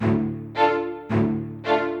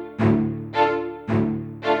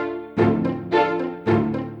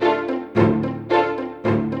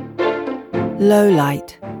Low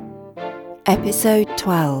Light, Episode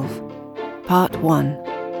 12, Part 1.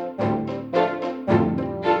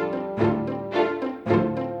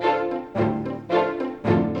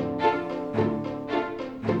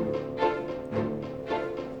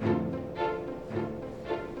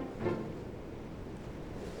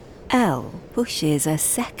 Elle pushes a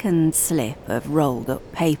second slip of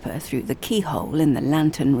rolled-up paper through the keyhole in the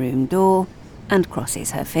lantern room door and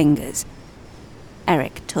crosses her fingers.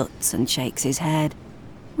 Eric tuts and shakes his head.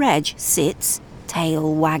 Reg sits,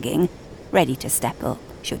 tail wagging, ready to step up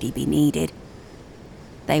should he be needed.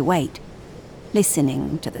 They wait,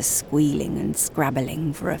 listening to the squealing and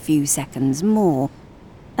scrabbling for a few seconds more,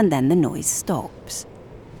 and then the noise stops.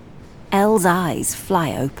 Elle's eyes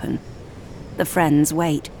fly open. The friends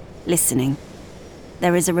wait, listening.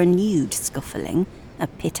 There is a renewed scuffling, a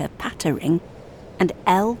pitter-pattering, and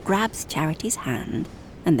Elle grabs Charity's hand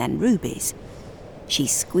and then Ruby's. She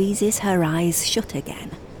squeezes her eyes shut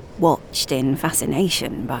again, watched in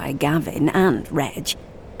fascination by Gavin and Reg,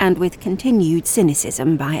 and with continued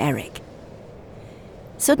cynicism by Eric.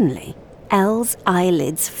 Suddenly, Elle's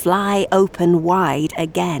eyelids fly open wide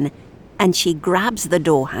again, and she grabs the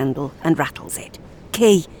door handle and rattles it.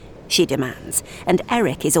 "Key," she demands, and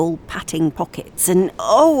Eric is all patting pockets and,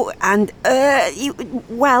 I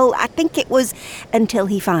think it was, until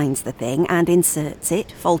he finds the thing and inserts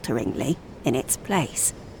it, falteringly, in its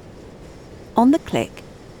place. On the click,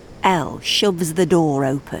 Elle shoves the door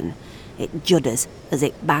open. It judders as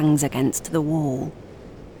it bangs against the wall.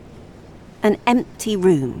 An empty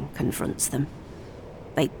room confronts them.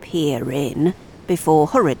 They peer in before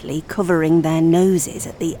hurriedly covering their noses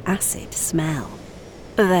at the acid smell.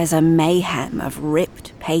 There's a mayhem of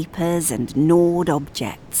ripped papers and gnawed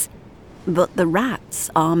objects, but the rats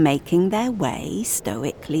are making their way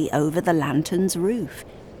stoically over the lantern's roof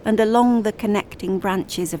and along the connecting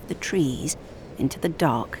branches of the trees into the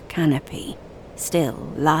dark canopy,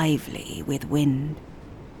 still lively with wind.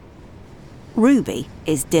 Ruby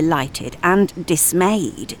is delighted and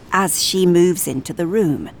dismayed as she moves into the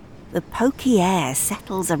room. The pokey air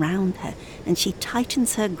settles around her and she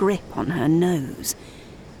tightens her grip on her nose.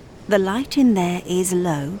 The light in there is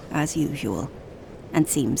low, as usual, and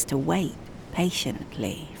seems to wait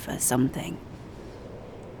patiently for something.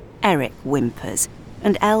 Eric whimpers,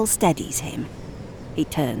 and Elle steadies him. He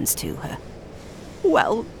turns to her.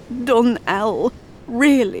 "Well done, Elle.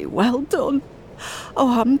 Really well done.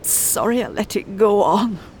 Oh, I'm sorry I let it go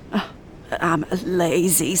on. I'm a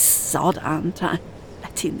lazy sod, aren't I?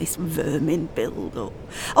 Letting this vermin build up.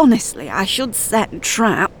 Honestly, I should set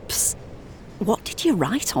traps." "What did you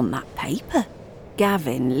write on that paper?"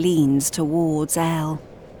 Gavin leans towards Elle.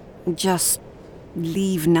 "Just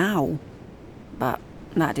leave now." But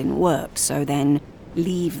that didn't work, so then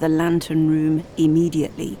leave the lantern room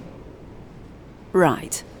immediately.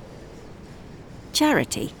 Right.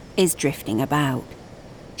 Charity is drifting about.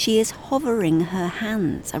 She is hovering her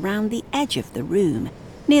hands around the edge of the room,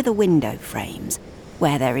 near the window frames,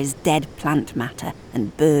 where there is dead plant matter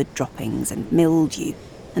and bird droppings and mildew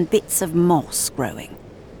and bits of moss growing.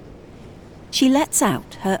 She lets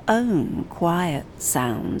out her own quiet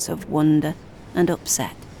sounds of wonder and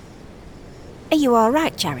upset. "Are you all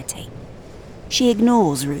right, Charity?" She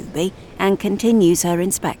ignores Ruby and continues her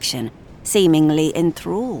inspection, seemingly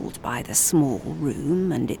enthralled by the small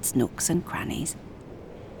room and its nooks and crannies.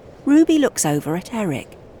 Ruby looks over at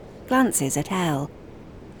Eric, glances at Elle.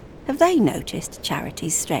 Have they noticed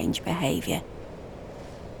Charity's strange behaviour?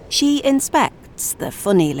 She inspects the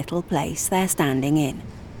funny little place they're standing in.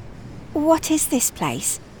 "What is this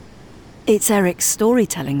place?" "It's Eric's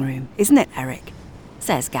storytelling room, isn't it, Eric?"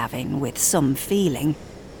 says Gavin with some feeling.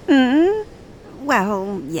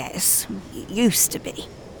 Well, yes, it used to be.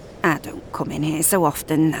 I don't come in here so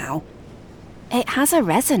often now." "It has a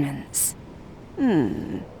resonance."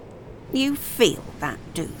 You feel that,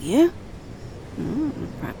 do you?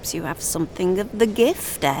 Perhaps you have something of the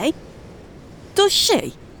gift, eh?" "Does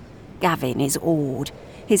she?" Gavin is awed.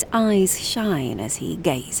 His eyes shine as he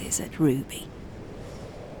gazes at Ruby.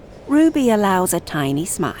 Ruby allows a tiny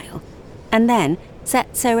smile, and then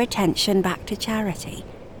sets her attention back to Charity,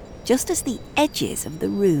 just as the edges of the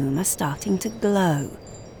room are starting to glow.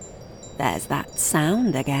 There's that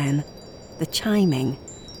sound again, the chiming.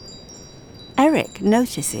 Eric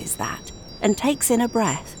notices that and takes in a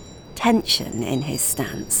breath, tension in his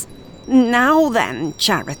stance. "Now then,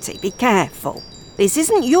 Charity, be careful. This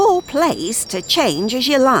isn't your place to change as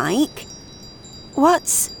you like."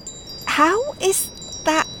 How is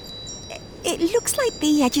that? It looks like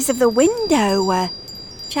the edges of the window."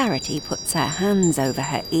 Charity puts her hands over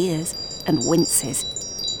her ears and winces.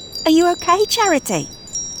 "Are you okay, Charity?"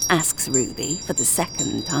 asks Ruby for the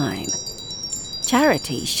second time.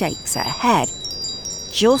 Charity shakes her head.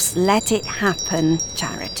 Just let it happen,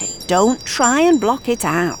 Charity. Don't try and block it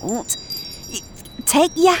out.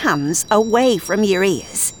 Take your hands away from your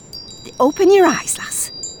ears. Open your eyes,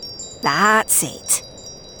 lass. That's it.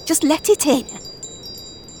 Just let it in.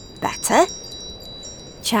 Better?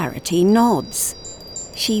 Charity nods.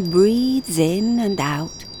 She breathes in and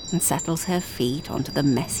out and settles her feet onto the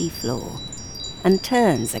messy floor and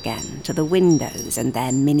turns again to the windows and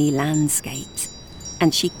their mini landscapes,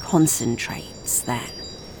 and she concentrates then.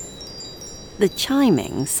 The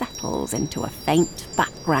chiming settles into a faint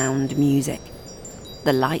background music.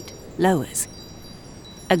 The light lowers.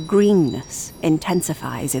 A greenness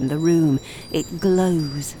intensifies in the room. It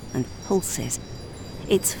glows and pulses.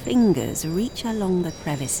 Its fingers reach along the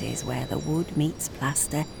crevices where the wood meets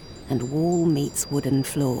plaster and wall meets wooden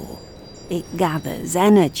floor. It gathers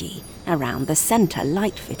energy around the centre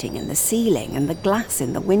light fitting in the ceiling, and the glass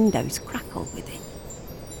in the windows crackle with it.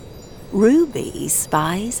 Ruby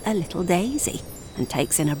spies a little daisy and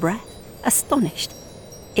takes in a breath, astonished.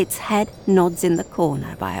 Its head nods in the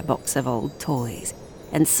corner by a box of old toys,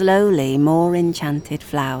 and slowly more enchanted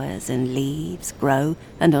flowers and leaves grow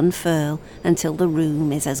and unfurl until the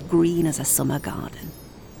room is as green as a summer garden.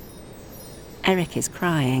 Eric is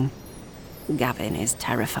crying. Gavin is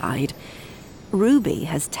terrified. Ruby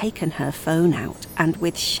has taken her phone out and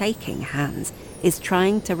with shaking hands is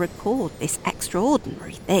trying to record this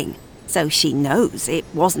extraordinary thing, so she knows it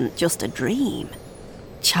wasn't just a dream.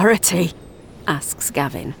 "Charity," asks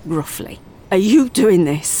Gavin gruffly, "are you doing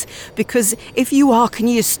this? Because if you are, can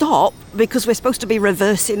you stop? Because we're supposed to be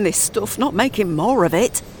reversing this stuff, not making more of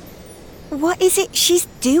it." "What is it she's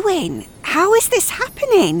doing? How is this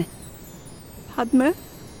happening?" "Padma,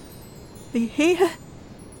 are you here?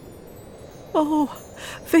 Oh,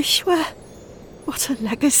 Vishwa, what a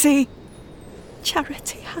legacy.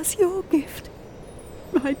 Charity has your gift,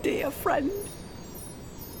 my dear friend."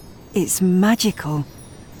 "It's magical,"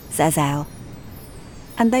 says Elle.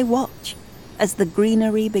 And they watch as the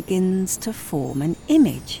greenery begins to form an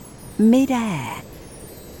image mid-air.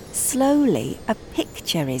 Slowly, a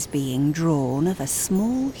picture is being drawn of a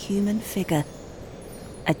small human figure.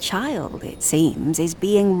 A child, it seems, is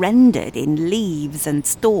being rendered in leaves and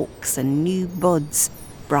stalks and new buds,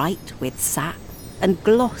 bright with sap and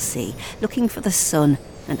glossy, looking for the sun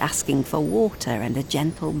and asking for water and a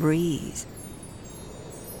gentle breeze.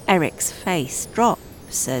 Eric's face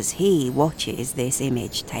drops as he watches this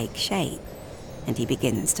image take shape, and he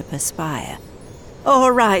begins to perspire.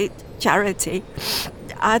 "All right, Charity.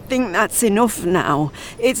 I think that's enough now.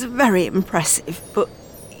 It's very impressive, but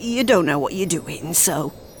you don't know what you're doing,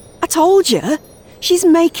 so..." "I told you! She's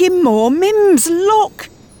making more mims, look!"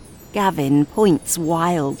 Gavin points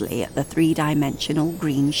wildly at the three-dimensional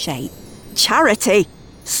green shape. "Charity!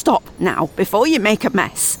 Stop now, before you make a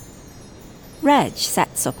mess!" Reg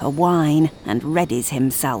sets up a whine and readies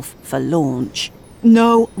himself for launch.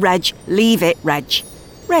 "No, Reg, leave it, Reg."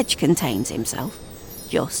 Reg contains himself.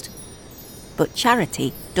 Just. But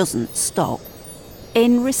Charity doesn't stop.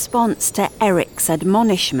 In response to Eric's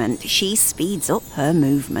admonishment, she speeds up her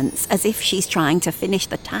movements as if she's trying to finish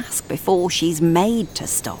the task before she's made to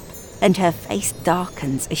stop, and her face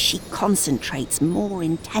darkens as she concentrates more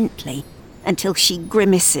intently until she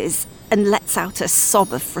grimaces and lets out a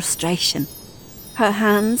sob of frustration. Her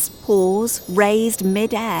hands pause, raised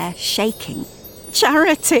mid-air, shaking.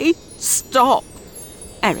 "Charity, stop!"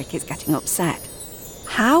 Eric is getting upset.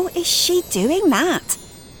 "How is she doing that?"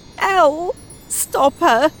 "Elle, stop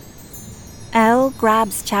her!" Elle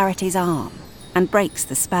grabs Charity's arm and breaks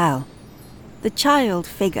the spell. The child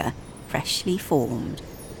figure, freshly formed,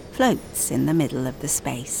 floats in the middle of the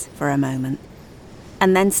space for a moment,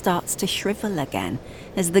 and then starts to shrivel again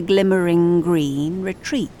as the glimmering green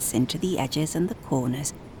retreats into the edges and the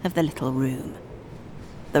corners of the little room.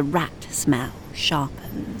 The rat smell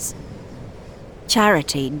sharpens.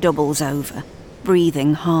 Charity doubles over,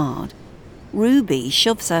 breathing hard. Ruby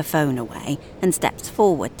shoves her phone away and steps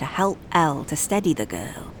forward to help Elle to steady the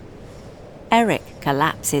girl. Eric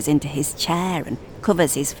collapses into his chair and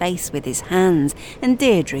covers his face with his hands, and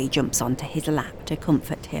Deirdre jumps onto his lap to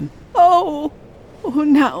comfort him. Oh,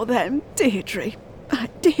 now then, Deirdre, my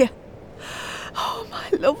dear. Oh,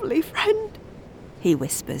 my lovely friend," he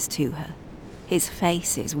whispers to her. His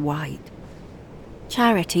face is white.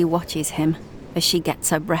 Charity watches him as she gets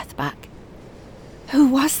her breath back. "Who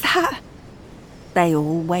was that?" They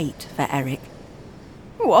all wait for Eric.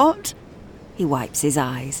 "What?" He wipes his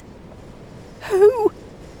eyes. Who?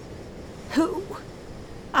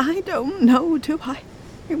 I don't know, do I?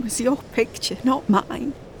 It was your picture, not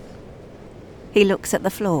mine." He looks at the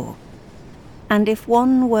floor. And if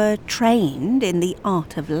one were trained in the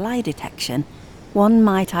art of lie detection, one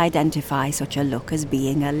might identify such a look as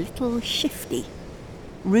being a little shifty.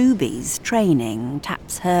 Ruby's training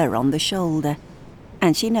taps her on the shoulder,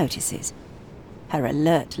 and she notices. Her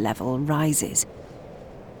alert level rises.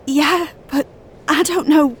 Yeah, but I don't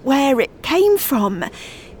know where it came from.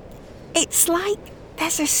 It's like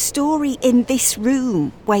there's a story in this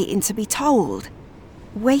room waiting to be told,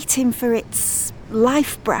 waiting for its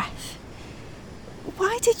life breath.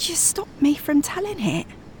 Why did you stop me from telling it?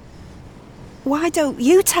 Why don't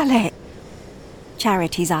you tell it?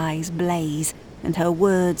 Charity's eyes blaze and her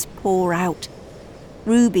words pour out.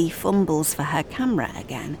 Ruby fumbles for her camera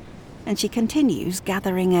again, and she continues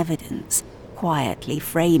gathering evidence, quietly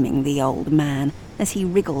framing the old man as he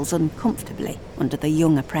wriggles uncomfortably under the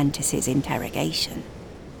young apprentice's interrogation.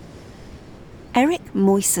 Eric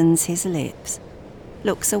moistens his lips,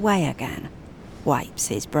 looks away again, wipes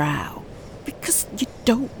his brow. Because you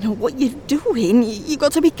don't know what you're doing. You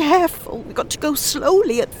got to be careful. You got to go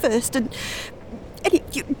slowly at first, and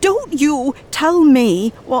don't you tell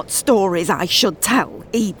me what stories I should tell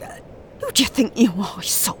either. Who do you think you are?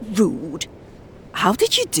 So rude. How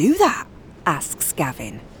did you do that? Asks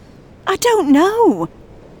Gavin. I don't know.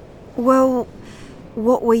 Well,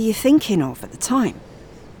 what were you thinking of at the time?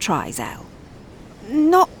 Tries Elle.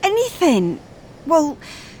 Not anything. Well,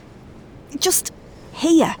 just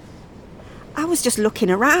here. I was just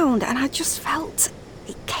looking around and I just felt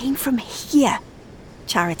it came from here,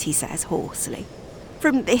 Charity says hoarsely.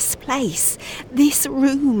 From this place, this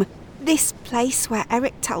room, this place where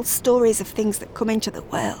Eric tells stories of things that come into the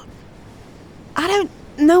world. I don't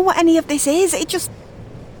know what any of this is. I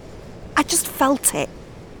just felt it.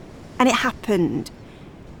 And it happened.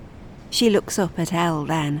 She looks up at Elle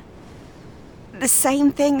then. The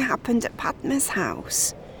same thing happened at Padma's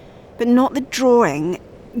house. But not the drawing,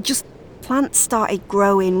 just plants started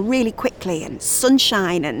growing really quickly and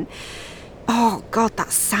sunshine and... Oh God,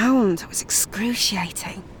 that sound was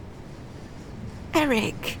excruciating.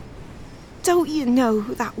 Eric, don't you know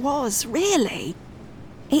who that was, really?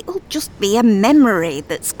 It'll just be a memory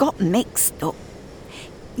that's got mixed up.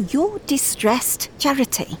 You're distressed,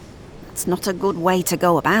 Charity. That's not a good way to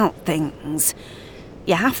go about things.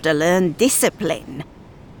 You have to learn discipline.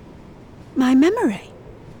 My memory?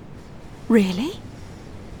 Really?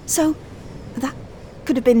 So, that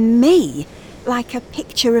could have been me, like a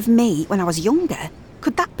picture of me when I was younger.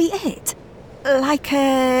 Could that be it? Like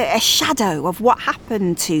a shadow of what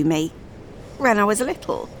happened to me when I was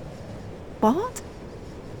little. What?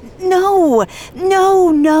 No,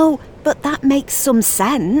 but that makes some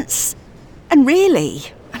sense. And really,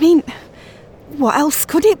 I mean, what else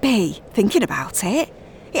could it be, thinking about it?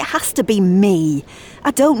 It has to be me.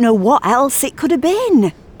 I don't know what else it could have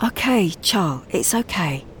been. Okay, Charles, it's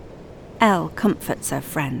okay. Elle comforts her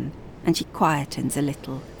friend, and she quietens a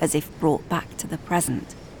little, as if brought back to the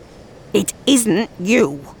present. It isn't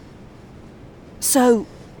you. So,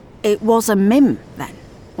 it was a mim then,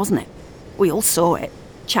 wasn't it? We all saw it.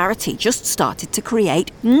 Charity just started to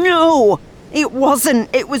create. No, it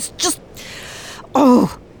wasn't. It was just...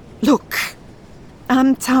 Oh, look,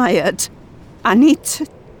 I'm tired. I need to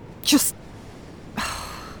just...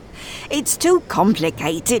 It's too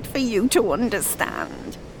complicated for you to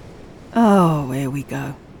understand. Oh, here we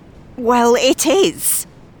go. Well, it is.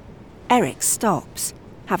 Eric stops,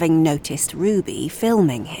 having noticed Ruby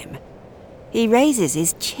filming him. He raises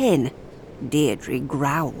his chin. Deirdre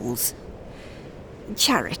growls.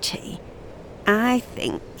 Charity, I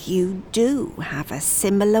think you do have a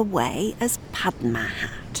similar way as Padma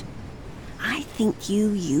had. I think you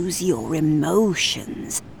use your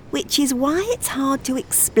emotions, which is why it's hard to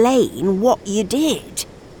explain what you did.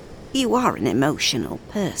 You are an emotional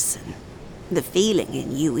person. The feeling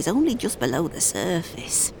in you is only just below the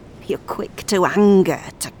surface. You're quick to anger,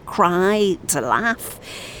 to cry, to laugh.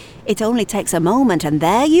 It only takes a moment and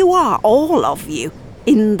there you are, all of you,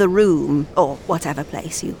 in the room, or whatever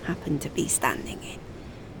place you happen to be standing in.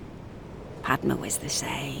 Padma was the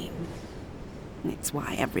same. It's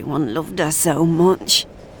why everyone loved her so much.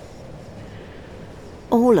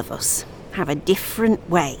 All of us have a different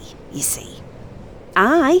way, you see.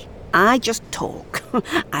 I just talk.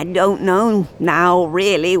 I don't know now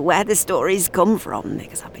really where the stories come from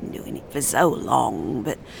because I've been doing it for so long,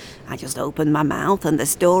 but I just open my mouth and the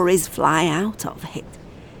stories fly out of it.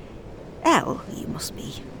 Elle, you must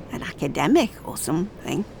be an academic or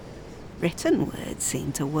something. Written words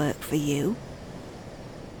seem to work for you.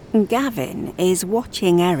 Gavin is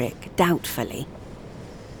watching Eric doubtfully.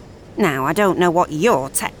 Now, I don't know what your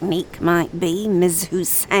technique might be, Ms.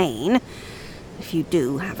 Hussein. If you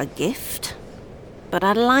do have a gift, but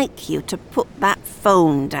I'd like you to put that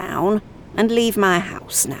phone down and leave my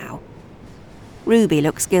house now." Ruby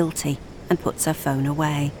looks guilty and puts her phone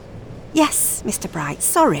away. Yes, Mr. Bright,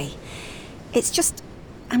 sorry. It's just,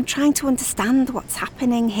 I'm trying to understand what's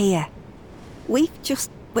happening here. We've just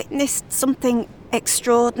witnessed something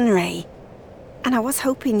extraordinary, and I was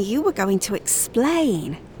hoping you were going to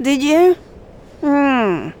explain. Did you?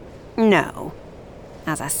 No.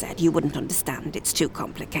 As I said, you wouldn't understand. It's too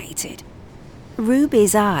complicated.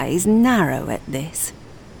 Ruby's eyes narrow at this.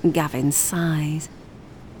 Gavin sighs.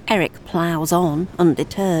 Eric ploughs on,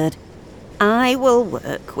 undeterred. "I will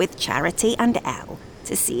work with Charity and Elle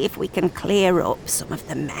to see if we can clear up some of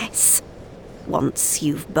the mess, once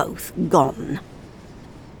you've both gone.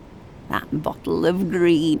 That bottle of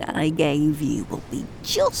green I gave you will be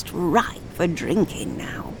just right for drinking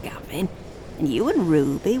now, Gavin, and you and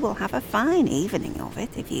Ruby will have a fine evening of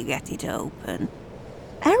it if you get it open."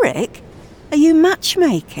 "Eric, are you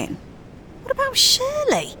matchmaking?" "What about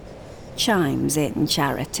Shirley?" chimes in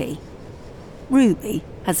Charity. Ruby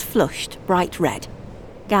has flushed bright red.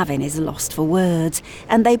 Gavin is lost for words,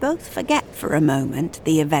 and they both forget for a moment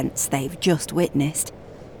the events they've just witnessed.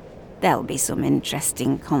 "There'll be some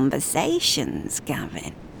interesting conversations,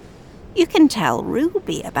 Gavin. You can tell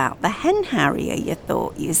Ruby about the hen harrier you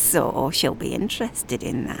thought you saw. She'll be interested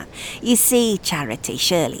in that. You see, Charity,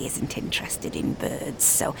 Shirley isn't interested in birds,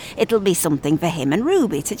 so it'll be something for him and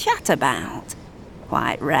Ruby to chat about.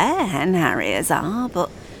 Quite rare, hen harriers are, but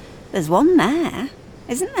there's one there,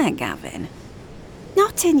 isn't there, Gavin?"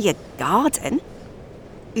 "Not in your garden."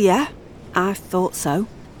 "Yeah, I thought so."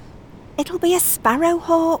 "It'll be a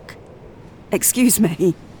sparrowhawk." "Excuse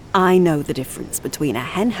me, I know the difference between a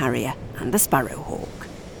hen harrier and a sparrowhawk."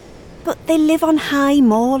 "But they live on high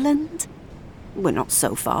moorland." "We're not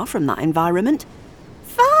so far from that environment."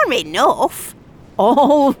 "Far enough."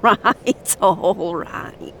 All right.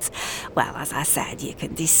 Well, as I said, you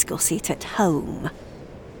can discuss it at home.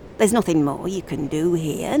 There's nothing more you can do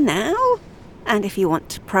here now. And if you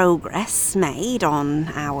want progress made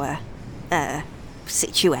on our,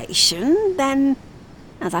 situation, then,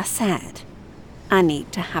 as I said, I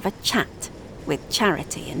need to have a chat with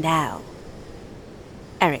Charity and Elle."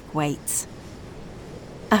 Eric waits.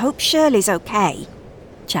 "I hope Shirley's okay,"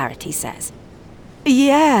 Charity says.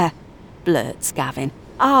 "Yeah," blurts Gavin.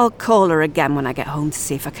 "I'll call her again when I get home to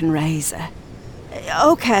see if I can raise her."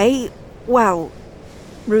 "Okay, well,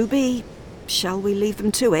 Ruby, shall we leave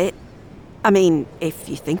them to it? I mean, if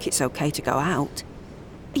you think it's okay to go out."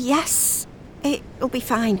 "Yes, it'll be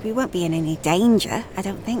fine. We won't be in any danger, I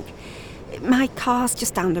don't think. My car's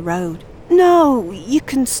just down the road." "No, you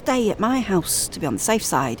can stay at my house to be on the safe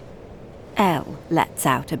side." Elle lets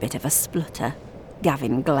out a bit of a splutter.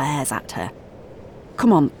 Gavin glares at her.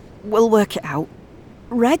 "Come on, we'll work it out.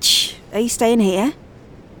 Reg, are you staying here?"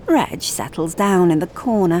 Reg settles down in the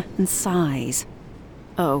corner and sighs.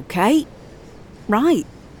 "Okay. Right,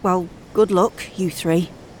 well, good luck, you three.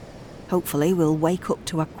 Hopefully we'll wake up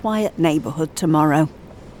to a quiet neighbourhood tomorrow."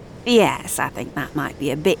 "Yes, I think that might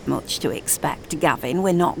be a bit much to expect, Gavin.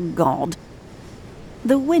 We're not God."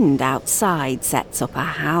 The wind outside sets up a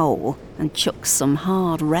howl and chucks some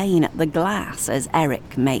hard rain at the glass as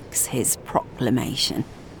Eric makes his proclamation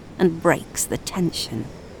and breaks the tension.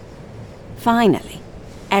 Finally,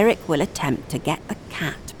 Eric will attempt to get the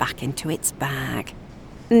cat back into its bag.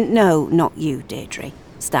 "No, not you, Deirdre.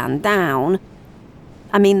 Stand down.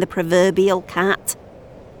 I mean the proverbial cat.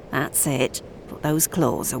 That's it. Put those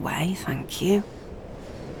claws away, thank you."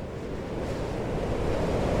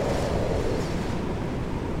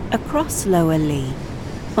 Across Lower Leigh,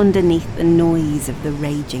 underneath the noise of the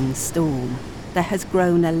raging storm, there has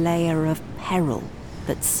grown a layer of peril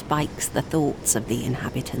that spikes the thoughts of the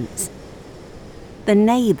inhabitants. The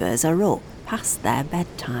neighbours are up past their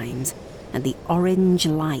bedtimes, and the orange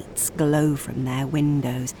lights glow from their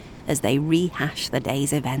windows as they rehash the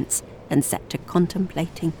day's events and set to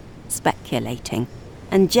contemplating, speculating,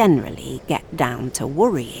 and generally get down to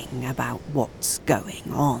worrying about what's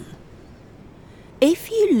going on.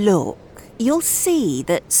 If you look, you'll see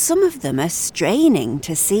that some of them are straining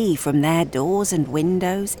to see from their doors and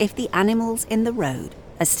windows if the animals in the road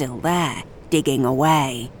are still there, digging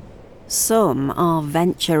away. Some are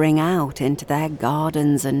venturing out into their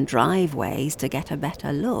gardens and driveways to get a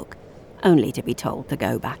better look, only to be told to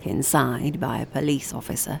go back inside by a police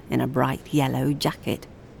officer in a bright yellow jacket.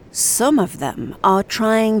 Some of them are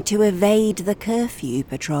trying to evade the curfew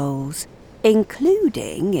patrols,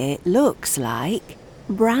 including, it looks like,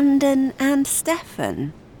 Brandon and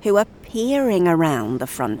Stefan, who are peering around the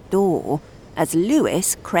front door as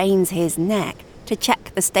Lewis cranes his neck to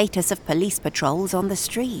check the status of police patrols on the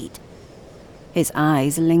street. His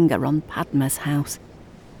eyes linger on Padma's house.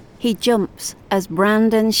 He jumps as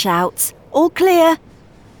Brandon shouts, "All clear!"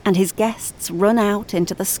 and his guests run out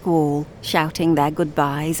into the squall, shouting their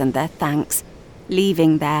goodbyes and their thanks,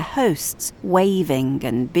 leaving their hosts waving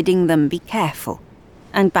and bidding them be careful,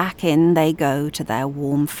 and back in they go to their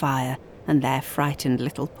warm fire and their frightened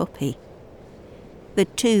little puppy. The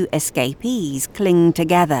two escapees cling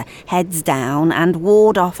together, heads down, and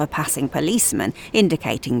ward off a passing policeman,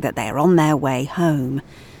 indicating that they are on their way home.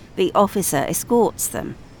 The officer escorts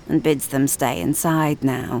them and bids them stay inside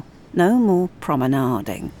now. No more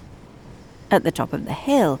promenading. At the top of the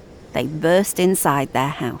hill, they burst inside their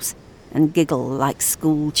house and giggle like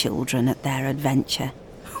school children at their adventure.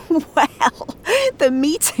 Well, the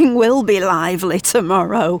meeting will be lively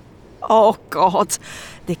tomorrow. Oh, God,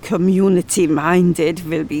 the community-minded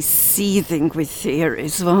will be seething with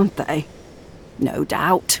theories, won't they? No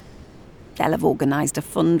doubt. They'll have organised a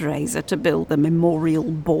fundraiser to build a memorial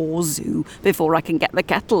boar zoo before I can get the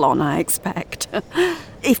kettle on, I expect.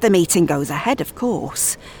 If the meeting goes ahead, of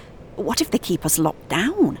course. What if they keep us locked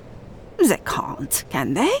down? They can't,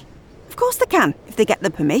 can they? Of course they can, if they get the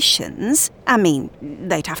permissions. I mean,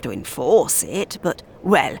 they'd have to enforce it, but...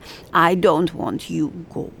 Well, I don't want you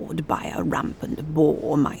gored by a rampant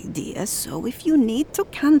boar, my dear, so if you need to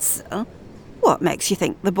cancel... What makes you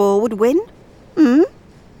think the boar would win? Hmm?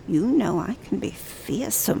 You know I can be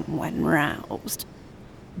fearsome when roused.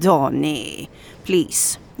 Donnie,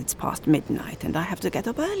 please, it's past midnight and I have to get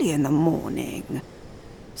up early in the morning.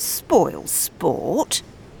 Spoil sport?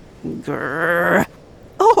 Grrr.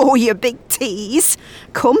 Oh, you big tease.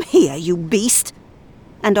 Come here, you beast.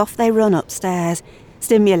 And off they run upstairs,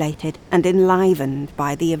 stimulated and enlivened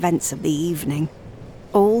by the events of the evening.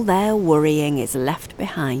 All their worrying is left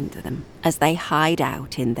behind them as they hide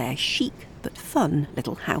out in their chic but fun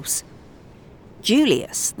little house.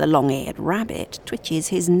 Julius, the long-eared rabbit, twitches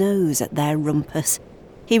his nose at their rumpus.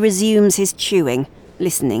 He resumes his chewing,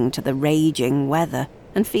 listening to the raging weather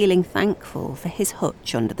and feeling thankful for his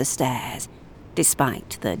hutch under the stairs,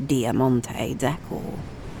 despite the Diamante decor.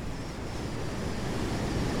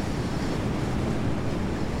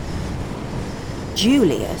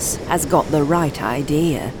 Julius has got the right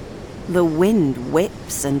idea. The wind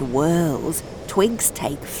whips and whirls, twigs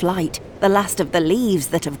take flight, the last of the leaves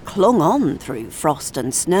that have clung on through frost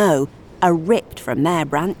and snow are ripped from their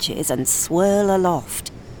branches and swirl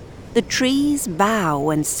aloft. The trees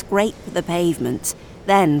bow and scrape the pavements,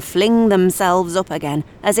 then fling themselves up again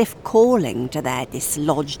as if calling to their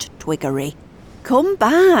dislodged twiggery. "Come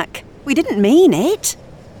back! We didn't mean it!"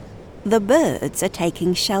 The birds are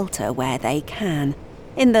taking shelter where they can,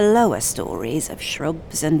 in the lower stories of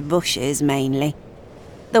shrubs and bushes mainly.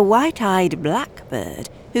 The white-eyed blackbird,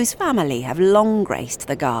 whose family have long graced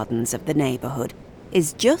the gardens of the neighbourhood,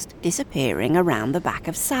 is just disappearing around the back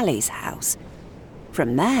of Sally's house.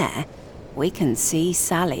 From there, we can see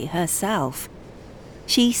Sally herself.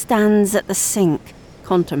 She stands at the sink,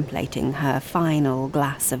 contemplating her final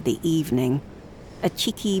glass of the evening, a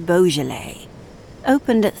cheeky Beaujolais,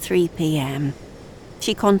 opened at 3 p.m.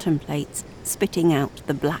 She contemplates spitting out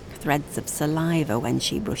the black threads of saliva when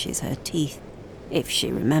she brushes her teeth, if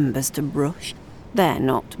she remembers to brush, there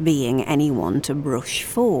not being anyone to brush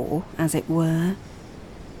for, as it were.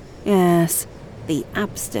 Yes, the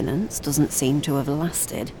abstinence doesn't seem to have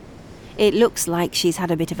lasted. It looks like she's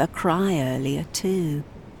had a bit of a cry earlier too.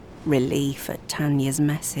 Relief at Tanya's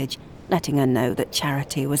message, letting her know that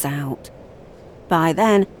Charity was out. By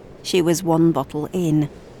then, she was 1 bottle in.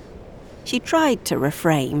 She tried to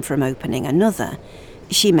refrain from opening another.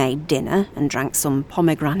 She made dinner and drank some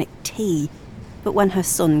pomegranate tea, but when her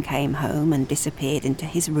son came home and disappeared into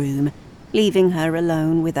his room, leaving her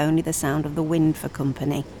alone with only the sound of the wind for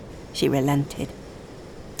company, she relented.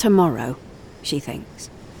 Tomorrow, she thinks.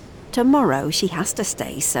 Tomorrow she has to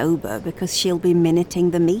stay sober because she'll be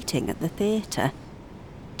minuting the meeting at the theatre.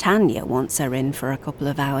 Tanya wants her in for a couple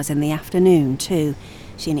of hours in the afternoon too.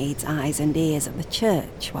 She needs eyes and ears at the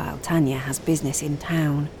church while Tanya has business in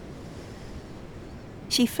town.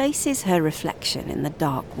 She faces her reflection in the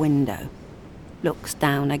dark window, looks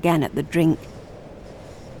down again at the drink,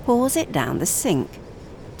 pours it down the sink,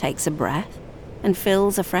 takes a breath, and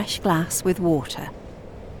fills a fresh glass with water.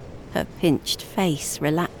 Her pinched face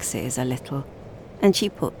relaxes a little, and she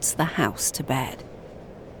puts the house to bed.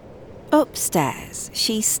 Upstairs,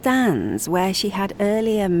 she stands where she had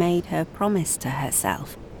earlier made her promise to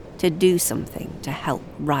herself to do something to help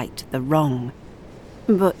right the wrong.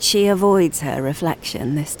 But she avoids her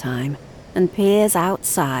reflection this time and peers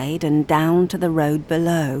outside and down to the road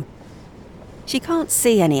below. She can't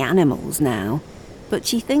see any animals now, but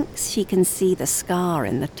she thinks she can see the scar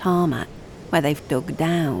in the tarmac where they've dug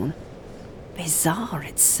down. Bizarre,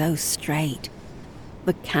 it's so straight.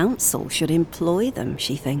 The council should employ them,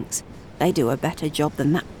 she thinks. They do a better job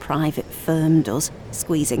than that private firm does,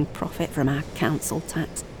 squeezing profit from our council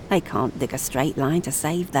tax. They can't dig a straight line to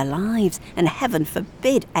save their lives, and heaven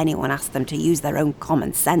forbid anyone ask them to use their own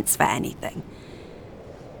common sense for anything.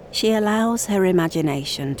 She allows her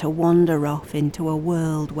imagination to wander off into a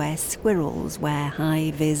world where squirrels wear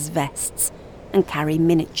high-vis vests and carry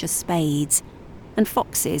miniature spades, and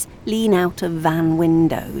foxes lean out of van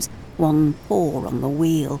windows, one paw on the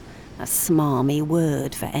wheel, a smarmy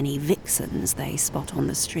word for any vixens they spot on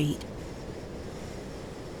the street.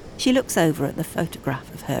 She looks over at the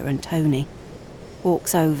photograph of her and Tony,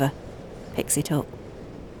 walks over, picks it up.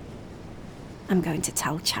 I'm going to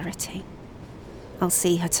tell Charity. I'll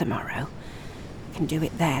see her tomorrow. I can do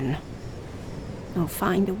it then. I'll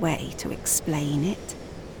find a way to explain it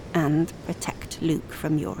and protect Luke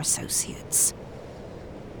from your associates.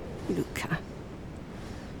 Luca,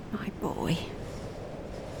 my boy.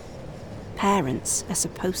 Parents are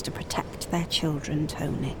supposed to protect their children,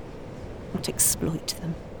 Tony, not exploit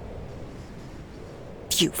them.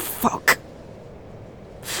 You fuck!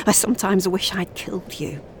 I sometimes wish I'd killed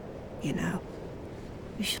you, you know.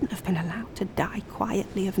 You shouldn't have been allowed to die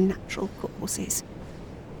quietly of natural causes.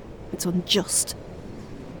 It's unjust.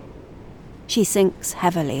 She sinks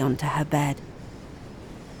heavily onto her bed.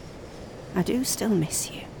 I do still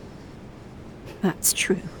miss you. That's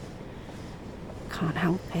true. Can't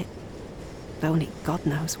help it. Only God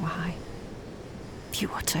knows why.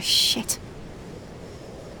 You utter shit.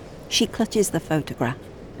 She clutches the photograph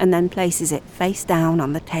and then places it face down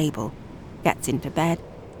on the table, gets into bed,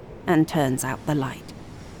 and turns out the light.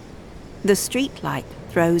 The street light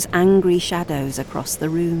throws angry shadows across the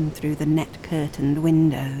room through the net-curtained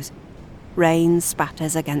windows. Rain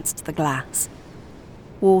spatters against the glass.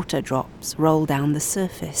 Water drops roll down the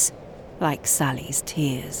surface, like Sally's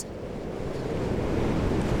tears.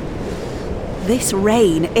 This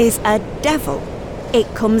rain is a devil.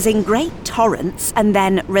 It comes in great torrents and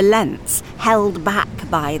then relents, held back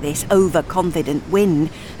by this overconfident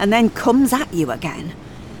wind, and then comes at you again.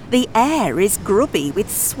 The air is grubby with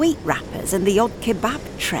sweet wrappers and the odd kebab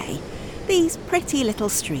tray. These pretty little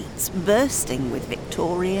streets, bursting with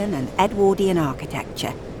Victorian and Edwardian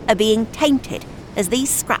architecture, are being tainted as these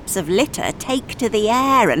scraps of litter take to the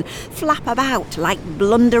air and flap about like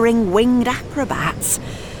blundering winged acrobats.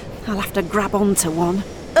 I'll have to grab onto one.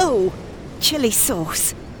 Oh, chili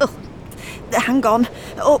sauce. Oh, hang on.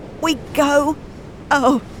 Up we go.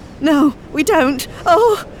 Oh, no, we don't.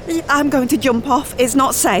 Oh, I'm going to jump off. It's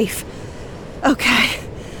not safe. Okay.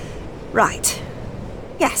 Right.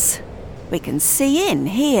 Yes, we can see in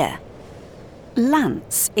here.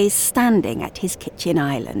 Lance is standing at his kitchen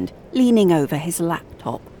island, leaning over his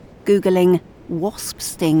laptop, Googling wasp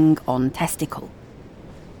sting on testicle.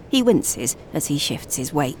 He winces as he shifts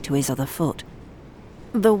his weight to his other foot.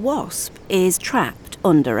 The wasp is trapped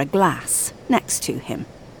under a glass next to him,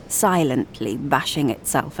 silently bashing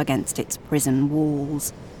itself against its prison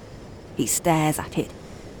walls. He stares at it,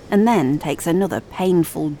 and then takes another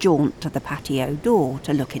painful jaunt to the patio door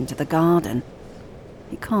to look into the garden.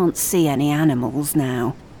 He can't see any animals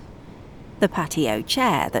now. The patio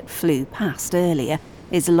chair that flew past earlier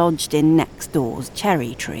is lodged in next door's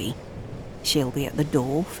cherry tree. She'll be at the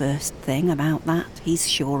door first thing about that, he's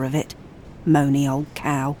sure of it. Moany old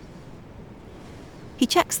cow. He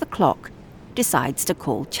checks the clock, decides to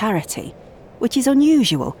call Charity, which is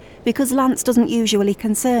unusual because Lance doesn't usually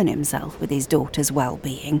concern himself with his daughter's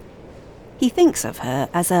well-being. He thinks of her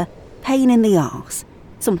as a pain in the arse,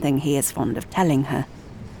 something he is fond of telling her.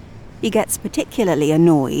 He gets particularly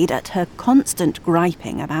annoyed at her constant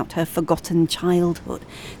griping about her forgotten childhood,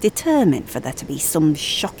 determined for there to be some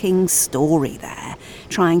shocking story there,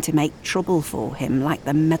 trying to make trouble for him like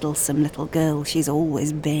the meddlesome little girl she's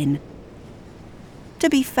always been. To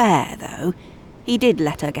be fair, though, he did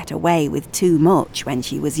let her get away with too much when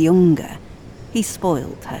she was younger. He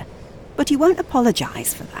spoiled her, but he won't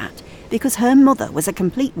apologise for that, because her mother was a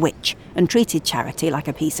complete witch and treated Charity like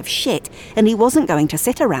a piece of shit, and he wasn't going to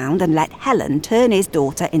sit around and let Helen turn his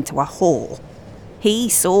daughter into a whore. He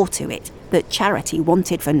saw to it that Charity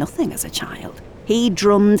wanted for nothing as a child. He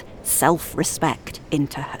drummed self-respect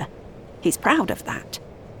into her. He's proud of that.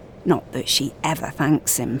 Not that she ever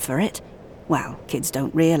thanks him for it. Well, kids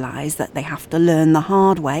don't realise that they have to learn the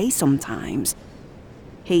hard way sometimes.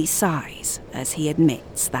 He sighs as he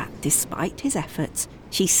admits that despite his efforts,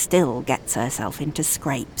 she still gets herself into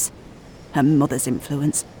scrapes. Her mother's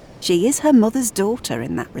influence. She is her mother's daughter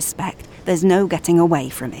in that respect. There's no getting away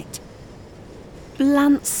from it.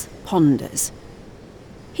 Lance ponders.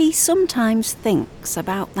 He sometimes thinks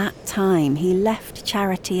about that time he left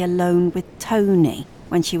Charity alone with Tony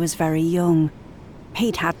when she was very young.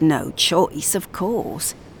 He'd had no choice, of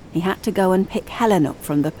course. He had to go and pick Helen up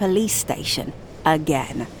from the police station,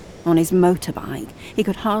 again, on his motorbike. He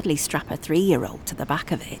could hardly strap a 3-year-old to the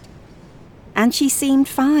back of it. And she seemed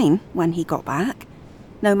fine when he got back,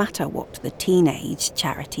 no matter what the teenage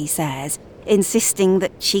Charity says, insisting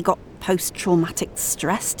that she got post-traumatic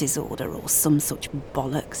stress disorder or some such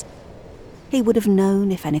bollocks. He would have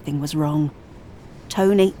known if anything was wrong.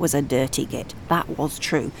 Tony was a dirty git, that was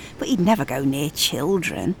true, but he'd never go near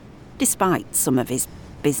children, despite some of his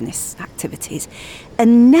business activities,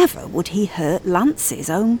 and never would he hurt Lance's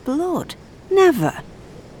own blood. Never.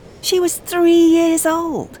 She was 3 years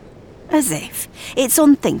old. As if. It's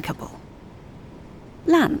unthinkable.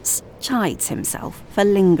 Lance chides himself for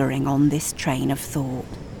lingering on this train of thought.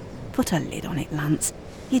 Put a lid on it, Lance.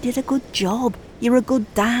 You did a good job. You're a good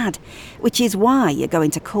dad, which is why you're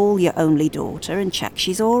going to call your only daughter and check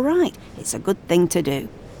she's all right. It's a good thing to do.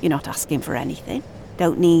 You're not asking for anything.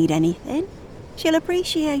 Don't need anything. She'll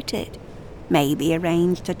appreciate it. Maybe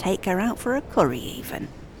arrange to take her out for a curry even.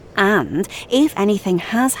 And if anything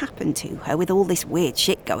has happened to her with all this weird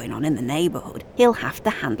shit going on in the neighbourhood, he'll have to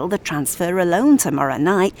handle the transfer alone tomorrow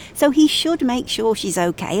night, so he should make sure she's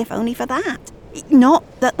okay, if only for that.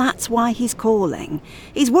 Not that that's why he's calling.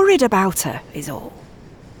 He's worried about her, is all.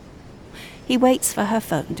 He waits for her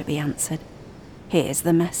phone to be answered. Here's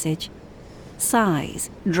the message. Sighs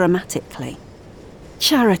dramatically.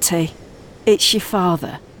 Charity, it's your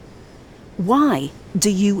father. Why do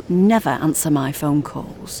you never answer my phone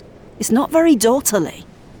calls? It's not very daughterly.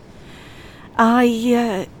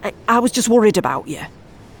 I was just worried about you.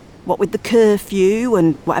 What with the curfew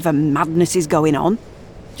and whatever madness is going on.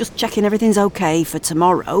 Just checking everything's okay for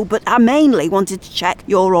tomorrow, but I mainly wanted to check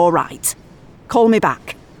you're all right. Call me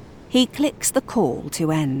back. He clicks the call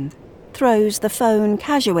to end, throws the phone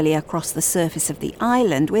casually across the surface of the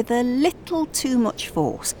island with a little too much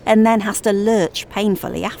force, and then has to lurch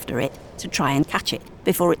painfully after it to try and catch it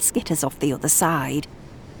before it skitters off the other side.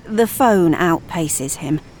 The phone outpaces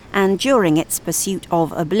him, and during its pursuit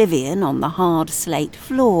of oblivion on the hard slate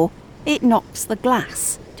floor, it knocks the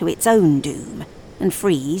glass to its own doom and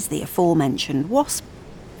frees the aforementioned wasp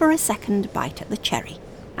for a second bite at the cherry,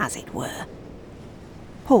 as it were.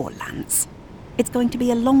 Poor Lance. It's going to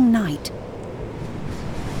be a long night.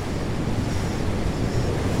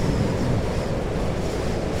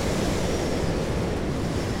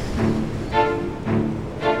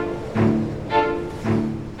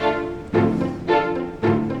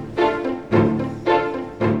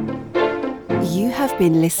 You have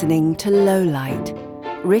been listening to Low Light,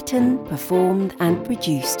 written, performed and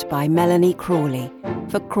produced by Melanie Crawley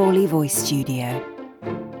for Crawley Voice Studio.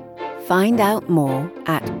 Find out more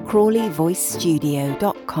at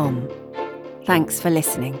crawleyvoicestudio.com. Thanks for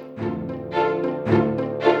listening.